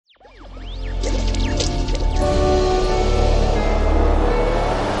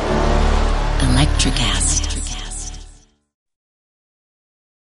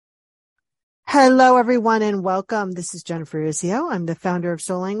Hello, everyone, and welcome. This is Jennifer Urzio. I'm the founder of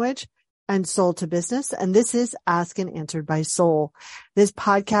Soul Language and Soul to Business, and this is Ask and Answered by Soul. This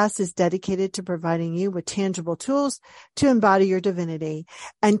podcast is dedicated to providing you with tangible tools to embody your divinity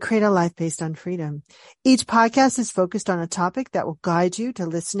and create a life based on freedom. Each podcast is focused on a topic that will guide you to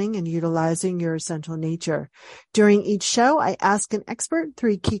listening and utilizing your essential nature. During each show, I ask an expert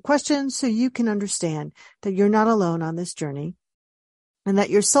 3 key questions so you can understand that you're not alone on this journey, and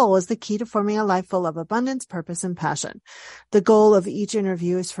that your soul is the key to forming a life full of abundance, purpose, and passion. The goal of each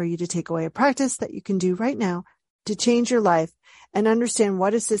interview is for you to take away a practice that you can do right now to change your life and understand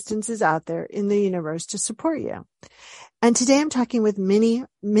what assistance is out there in the universe to support you. And today I'm talking with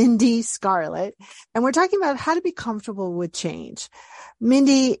Mindy Scarlett, and we're talking about how to be comfortable with change.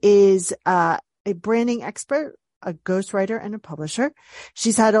 Mindy is a branding expert, a ghostwriter, and a publisher.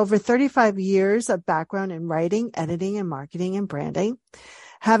 She's had over 35 years of background in writing, editing, and marketing and branding.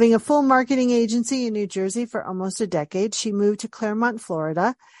 Having a full marketing agency in New Jersey for almost a decade, she moved to Claremont,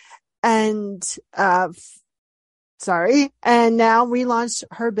 Florida, and now relaunched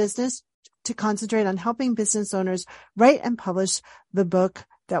her business to concentrate on helping business owners write and publish the book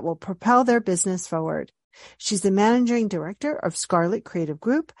that will propel their business forward. She's the managing director of Scarlett Creative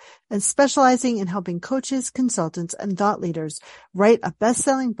Group and specializing in helping coaches, consultants, and thought leaders write a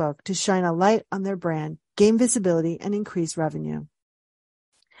best-selling book to shine a light on their brand, gain visibility, and increase revenue.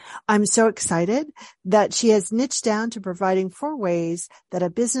 I'm so excited that she has niched down to providing 4 ways that a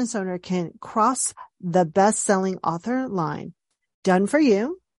business owner can cross the best-selling author line: done for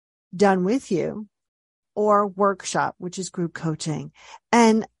you, done with you, or workshop, which is group coaching.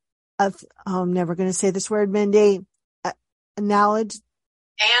 And I'm never going to say this word, Mindy. Anthology.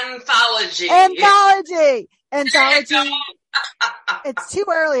 It's too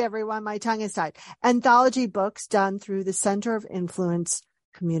early, everyone. My tongue is tied. Anthology books done through the Center of Influence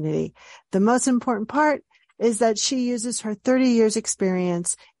community. The most important part is that she uses her 30 years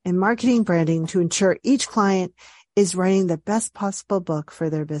experience in marketing branding to ensure each client is writing the best possible book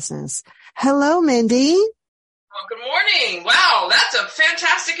for their business. Hello, Mindy. Well, good morning. Wow, that's a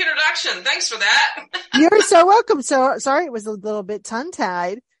fantastic introduction. Thanks for that. You're so welcome. So sorry, it was a little bit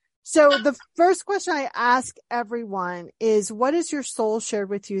tongue-tied. So the first question I ask everyone is, what has your soul shared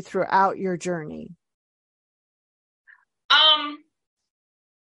with you throughout your journey?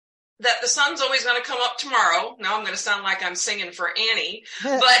 That the sun's always going to come up tomorrow. Now I'm going to sound like I'm singing for Annie,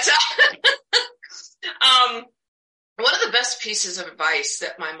 but one of the best pieces of advice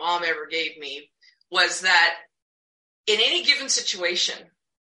that my mom ever gave me was that in any given situation,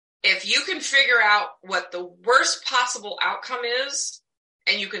 if you can figure out what the worst possible outcome is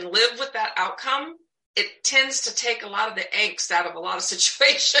and you can live with that outcome, it tends to take a lot of the angst out of a lot of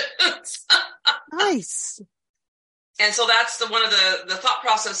situations. Nice. And so that's one of the thought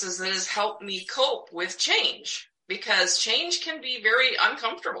processes that has helped me cope with change, because change can be very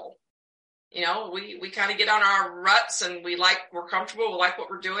uncomfortable. You know, we kind of get on our ruts and we're comfortable, we like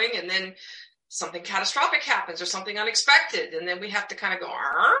what we're doing, and then something catastrophic happens or something unexpected. And then we have to kind of go,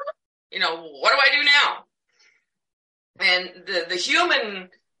 what do I do now? And the human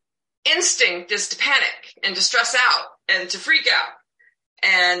instinct is to panic and to stress out and to freak out.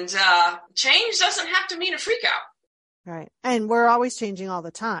 And change doesn't have to mean a freak out. Right. And we're always changing all the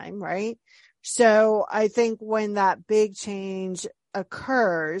time, right? So I think when that big change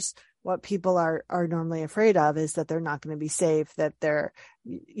occurs, what people are normally afraid of is that they're not going to be safe, that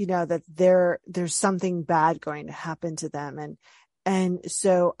there's something bad going to happen to them. And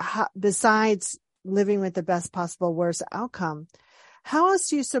so besides living with the best possible worst outcome, how else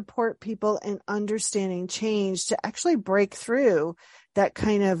do you support people in understanding change to actually break through that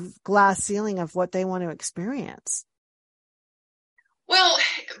kind of glass ceiling of what they want to experience? Well,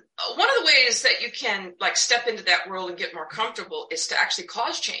 one of the ways that you can step into that world and get more comfortable is to actually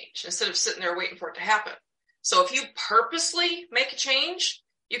cause change instead of sitting there waiting for it to happen. So if you purposely make a change,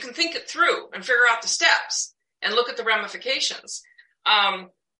 you can think it through and figure out the steps and look at the ramifications.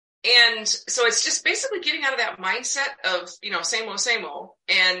 And so it's just basically getting out of that mindset of, same old,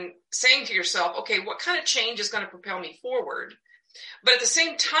 and saying to yourself, okay, what kind of change is going to propel me forward? But at the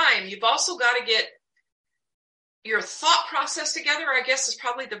same time, you've also got to get your thought process together, I guess is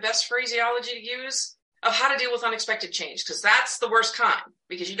probably the best phraseology to use, of how to deal with unexpected change, because that's the worst kind,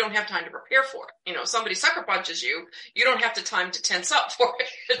 because you don't have time to prepare for it. Somebody sucker punches you, you don't have the time to tense up for it.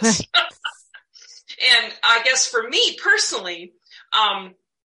 And I guess for me personally,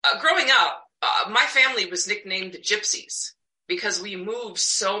 growing up, my family was nicknamed the Gypsies because we moved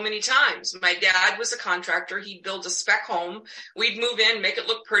so many times. My dad was a contractor. He'd build a spec home. We'd move in, make it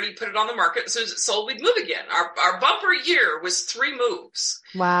look pretty, put it on the market. As soon as it sold, we'd move again. Our bumper year was 3 moves.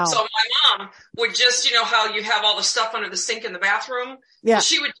 Wow. So my mom would just, you know how you have all the stuff under the sink in the bathroom? Yeah. Well,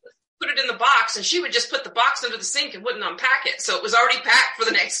 she would put it in the box, and she would just put the box under the sink and wouldn't unpack it. So it was already packed for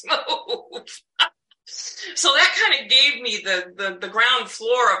the next move. So that kind of gave me the ground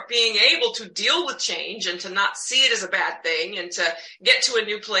floor of being able to deal with change and to not see it as a bad thing, and to get to a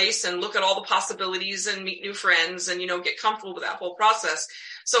new place and look at all the possibilities and meet new friends and, you know, get comfortable with that whole process.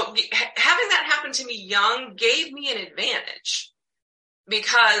 So having that happen to me young gave me an advantage,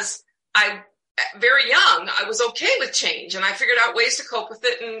 because very young, I was okay with change, and I figured out ways to cope with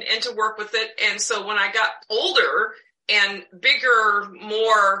it and to work with it. And so when I got older and bigger,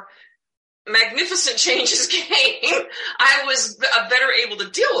 more magnificent changes came, I was better able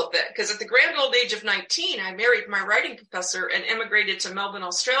to deal with it, because at the grand old age of 19, I married my writing professor and immigrated to Melbourne,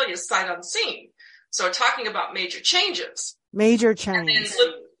 Australia, sight unseen. So talking about major changes. Major change.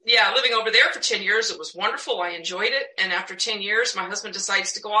 Living over there for 10 years, it was wonderful. I enjoyed it. And after 10 years, my husband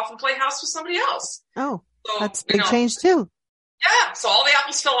decides to go off and play house with somebody else. Oh, so, that's a big change too. Yeah. So all the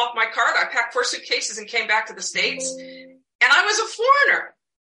apples fell off my cart. I packed 4 suitcases and came back to the States. And I was a foreigner.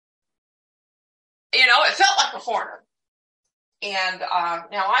 You know, it felt like a foreigner. And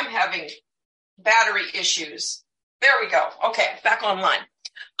now I'm having battery issues. There we go. Okay, back online.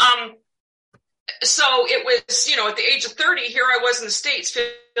 So it was, you know, at the age of 30, here I was in the States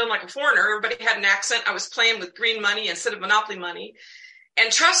feeling like a foreigner. Everybody had an accent. I was playing with green money instead of monopoly money.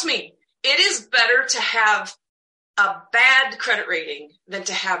 And trust me, it is better to have a bad credit rating than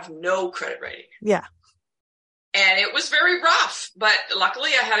to have no credit rating. Yeah. And it was very rough, but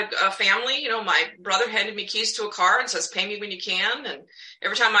luckily I had a family. You know, my brother handed me keys to a car and says, pay me when you can. And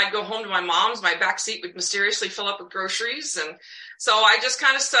every time I'd go home to my mom's, my back seat would mysteriously fill up with groceries. And so I just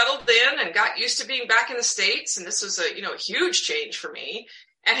kind of settled in and got used to being back in the States. And this was a huge change for me,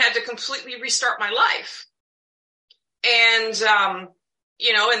 and had to completely restart my life. And,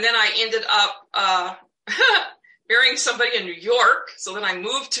 and then I ended up, marrying somebody in New York. So then I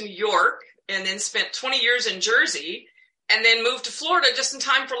moved to New York, and then spent 20 years in Jersey, and then moved to Florida just in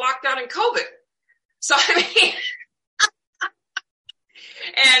time for lockdown and COVID. So, I mean,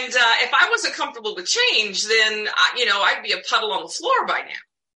 and if I wasn't comfortable with change, then, I'd be a puddle on the floor by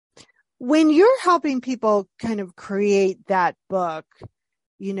now. When you're helping people kind of create that book,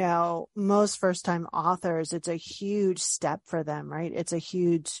 most first-time authors, it's a huge step for them, right? It's a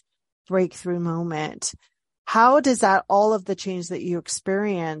huge breakthrough moment. How does that, all of the change that you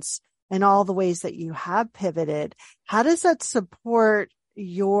experience and all the ways that you have pivoted, how does that support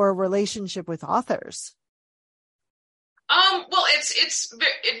your relationship with authors? Well,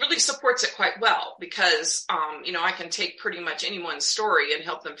 it really supports it quite well, because, I can take pretty much anyone's story and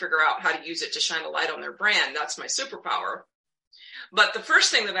help them figure out how to use it to shine a light on their brand. That's my superpower. But the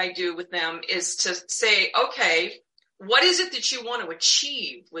first thing that I do with them is to say, okay, what is it that you want to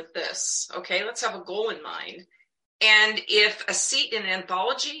achieve with this? Okay, let's have a goal in mind. And if a seat in an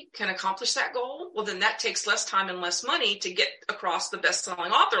anthology can accomplish that goal, well, then that takes less time and less money to get across the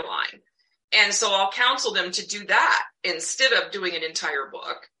best-selling author line. And so I'll counsel them to do that instead of doing an entire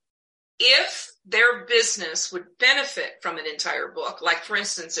book. If their business would benefit from an entire book, like, for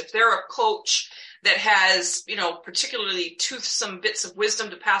instance, if they're a coach that has, particularly toothsome bits of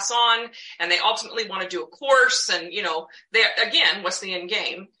wisdom to pass on, and they ultimately want to do a course, and, again, what's the end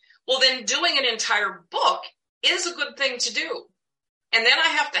game? Well, then doing an entire book is a good thing to do. And then I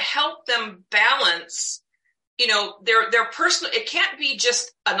have to help them balance, their personal, it can't be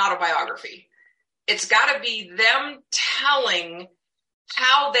just an autobiography. It's got to be them telling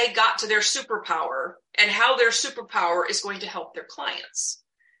how they got to their superpower and how their superpower is going to help their clients.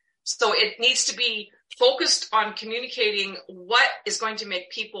 So it needs to be focused on communicating what is going to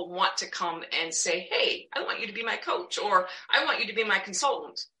make people want to come and say, hey, I want you to be my coach, or I want you to be my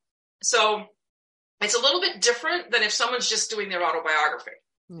consultant. So it's a little bit different than if someone's just doing their autobiography.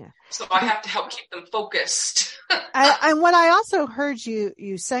 Yeah. So I have to help keep them focused. And what I also heard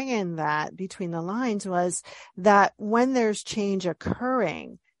you saying that between the lines was that when there's change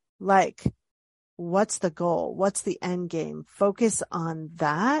occurring, like, what's the goal? What's the end game? Focus on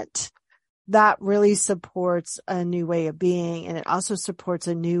that. That really supports a new way of being. And it also supports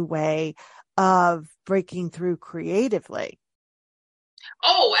a new way of breaking through creatively.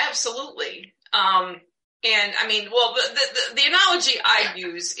 Oh, absolutely. And I mean, well, the analogy I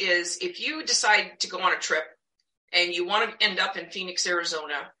use is, if you decide to go on a trip and you want to end up in Phoenix,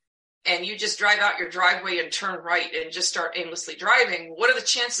 Arizona, and you just drive out your driveway and turn right and just start aimlessly driving, what are the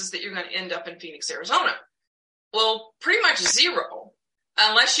chances that you're going to end up in Phoenix, Arizona? Well, pretty much zero,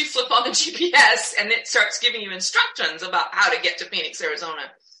 unless you flip on the GPS and it starts giving you instructions about how to get to Phoenix,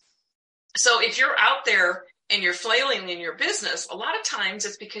 Arizona. So if you're out there and you're flailing in your business, a lot of times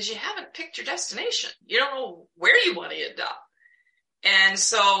it's because you haven't picked your destination. You don't know where you want to end up. And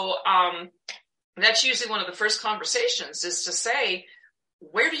so that's usually one of the first conversations, is to say,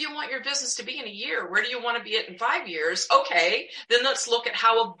 where do you want your business to be in a year? Where do you want to be in 5 years? Okay, then let's look at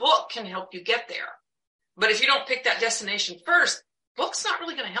how a book can help you get there. But if you don't pick that destination first, book's not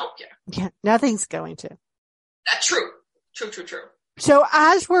really going to help you. Yeah, nothing's going to. That's true. True. So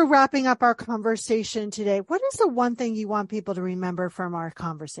as we're wrapping up our conversation today, what is the one thing you want people to remember from our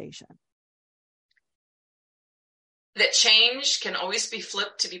conversation? That change can always be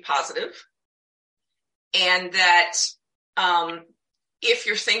flipped to be positive. And that if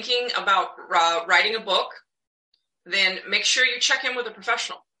you're thinking about writing a book, then make sure you check in with a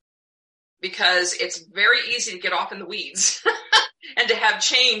professional, because it's very easy to get off in the weeds and to have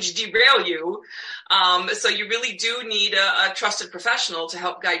change derail you. So you really do need a trusted professional to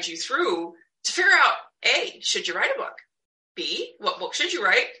help guide you through to figure out, A, should you write a book? B, what book should you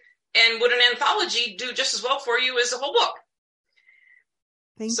write? And would an anthology do just as well for you as a whole book?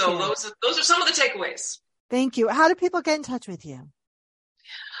 Thank you. Those are some of the takeaways. Thank you. How do people get in touch with you?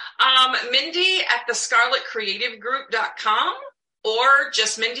 Mindy at thescarlettcreativegroup.com, or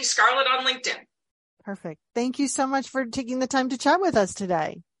just Mindy Scarlett on LinkedIn. Perfect. Thank you so much for taking the time to chat with us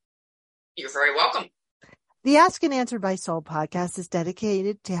today. You're very welcome. The Ask and Answer by Soul podcast is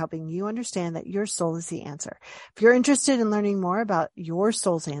dedicated to helping you understand that your soul is the answer. If you're interested in learning more about your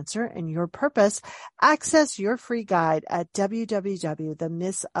soul's answer and your purpose, access your free guide at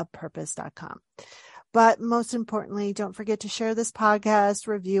www.themissofpurpose.com. But most importantly, don't forget to share this podcast,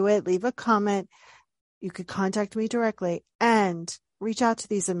 review it, leave a comment. You could contact me directly and reach out to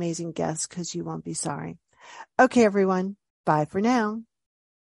these amazing guests, because you won't be sorry. Okay, everyone. Bye for now.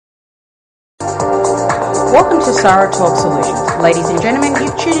 Welcome to Sarah Talk Solutions. Ladies and gentlemen,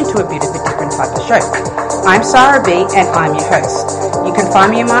 you've tuned into a bit of a different type of show. I'm Sarah B and I'm your host. You can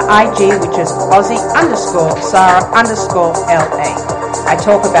find me on my IG, which is Aussie_Sarah_LA. I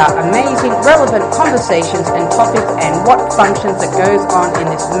talk about amazing, relevant conversations and topics and what functions that goes on in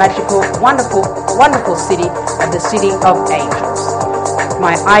this magical, wonderful, wonderful city of the City of Angels.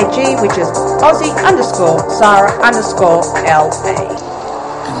 My IG, which is Aussie_Sarah_LA.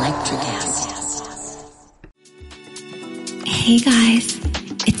 Electric acid. Hey guys,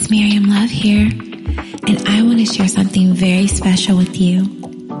 it's Miriam Love here, and I want to share something very special with you.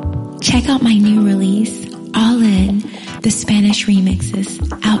 Check out my new release, All In, the Spanish remixes,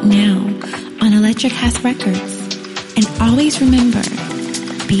 out now on Electric House Records. And always remember,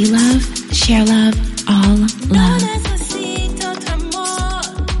 be love, share love, all love.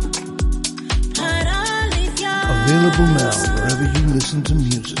 Available now wherever you listen to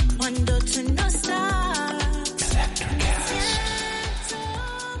music.